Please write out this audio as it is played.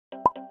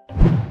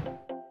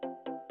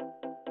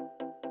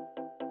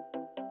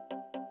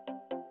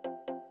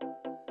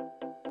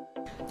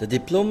The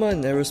Diploma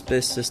in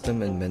Aerospace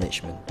Systems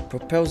Management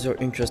propels your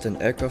interest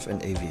in aircraft and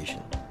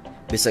aviation.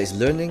 Besides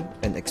learning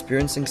and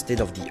experiencing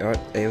state-of-the-art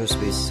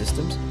aerospace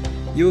systems,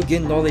 you will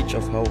gain knowledge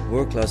of how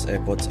world-class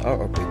airports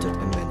are operated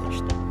and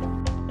managed.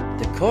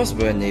 The course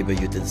will enable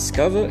you to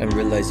discover and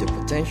realize your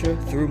potential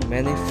through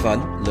many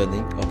fun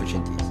learning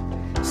opportunities.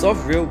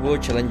 Solve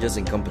real-world challenges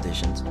and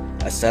competitions,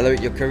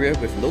 accelerate your career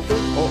with local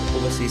or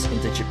overseas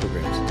internship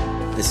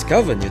programs,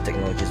 discover new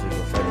technologies with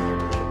your final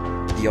year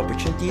project. The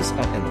opportunities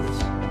are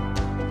endless.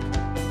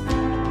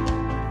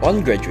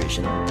 On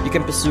graduation, you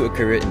can pursue a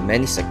career in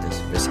many sectors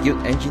where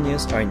skilled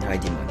engineers are in high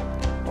demand.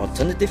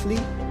 Alternatively,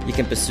 you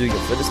can pursue your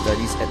further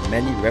studies at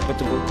many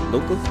reputable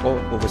local or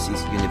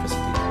overseas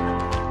universities.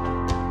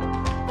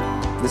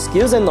 The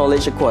skills and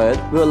knowledge acquired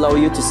will allow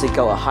you to seek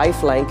out a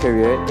high-flying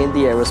career in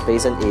the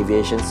aerospace and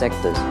aviation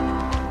sectors.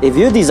 If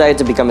you desire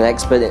to become an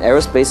expert in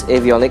aerospace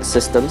avionics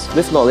systems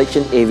with knowledge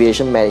in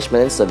aviation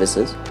management and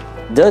services,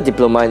 the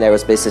Diploma in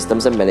Aerospace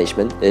Systems and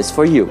Management is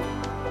for you.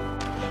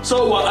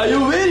 So what are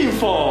you waiting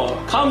for?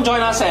 Come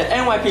join us at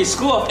NYP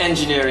School of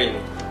Engineering,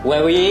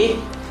 where we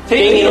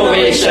think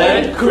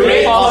innovation,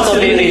 create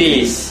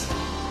possibilities.